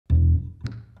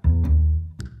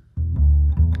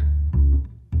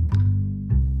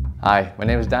Hi, my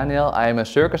name is Daniel. I am a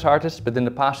circus artist, but in the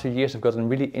past few years I've gotten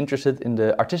really interested in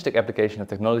the artistic application of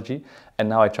technology, and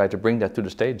now I try to bring that to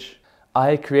the stage.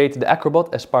 I created the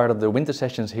Acrobot as part of the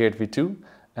Wintersessions here at V2,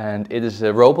 and it is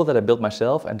a robot that I built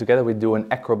myself, and together we do an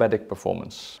acrobatic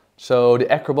performance. So the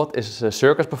Acrobot is a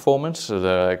circus performance,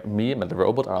 so me and the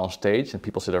robot are on stage and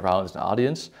people sit around as an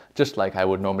audience, just like I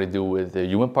would normally do with a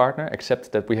human partner,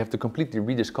 except that we have to completely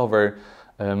rediscover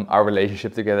our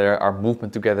relationship together, our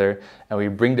movement together, and we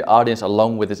bring the audience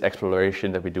along with this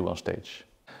exploration that we do on stage.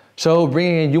 So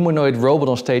bringing a humanoid robot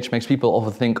on stage makes people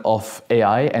often think of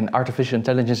AI, and artificial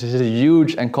intelligence is a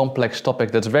huge and complex topic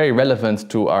that's very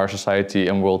relevant to our society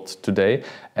and world today.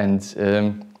 And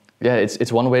yeah,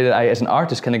 it's one way that I, as an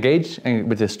artist, can engage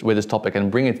with this topic and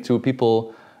bring it to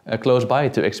people close by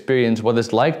to experience what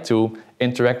it's like to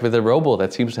interact with a robot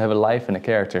that seems to have a life and a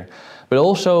character. But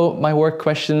also my work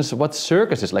questions what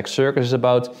circus is. Like, circus is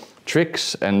about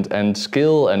tricks and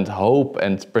skill and hope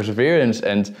and perseverance,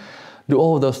 and do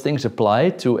all of those things apply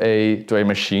to a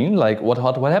machine? Like what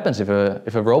happens if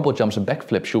a robot jumps a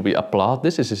backflip? Should we applaud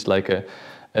this? Is this like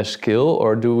a skill,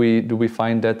 or do we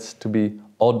find that to be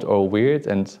odd or weird?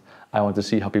 And I want to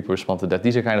see how people respond to that.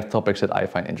 These are kind of topics that I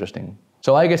find interesting.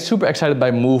 So I get super excited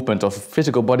by movement of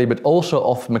physical body, but also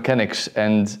of mechanics.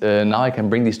 And now I can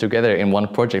bring these together in one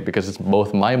project because it's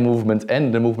both my movement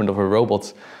and the movement of a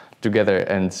robot together.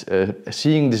 And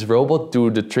seeing this robot do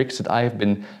the tricks that I've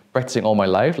been practicing all my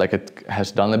life, like it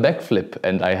has done a backflip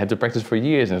and I had to practice for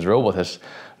years, and this robot has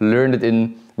learned it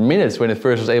in minutes when it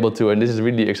first was able to, and this is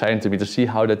really exciting to me to see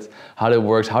how that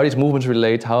works, how these movements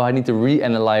relate, how I need to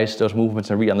reanalyze those movements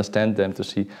and re-understand them to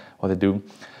see what they do.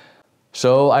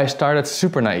 So I started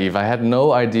super naive. I had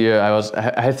no idea.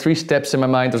 I had 3 steps in my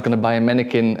mind. I was going to buy a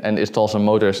mannequin and install some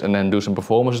motors and then do some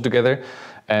performances together.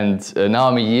 And now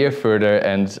I'm a year further,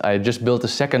 and I just built a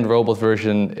second robot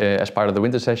version as part of the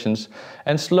Wintersessions.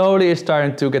 And slowly it's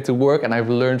starting to get to work, and I've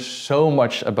learned so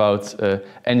much about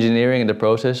engineering and the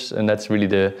process. And that's really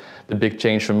the big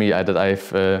change for me, that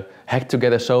I've hacked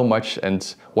together so much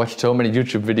and watched so many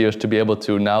YouTube videos to be able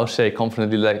to now say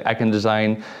confidently, like, I can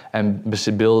design and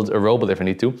build a robot if I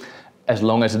need to, as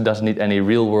long as it doesn't need any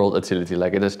real world utility.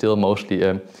 Like, it is still mostly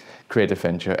a creative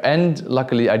venture. And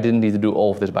luckily I didn't need to do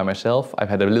all of this by myself. I've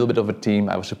had a little bit of a team.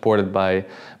 I was supported by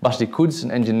Basti Koets,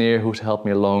 an engineer who's helped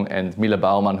me along, and Mila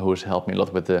Baumann, who's helped me a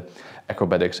lot with the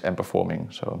acrobatics and performing.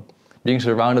 So being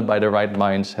surrounded by the right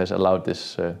minds has allowed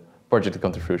this project to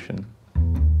come to fruition.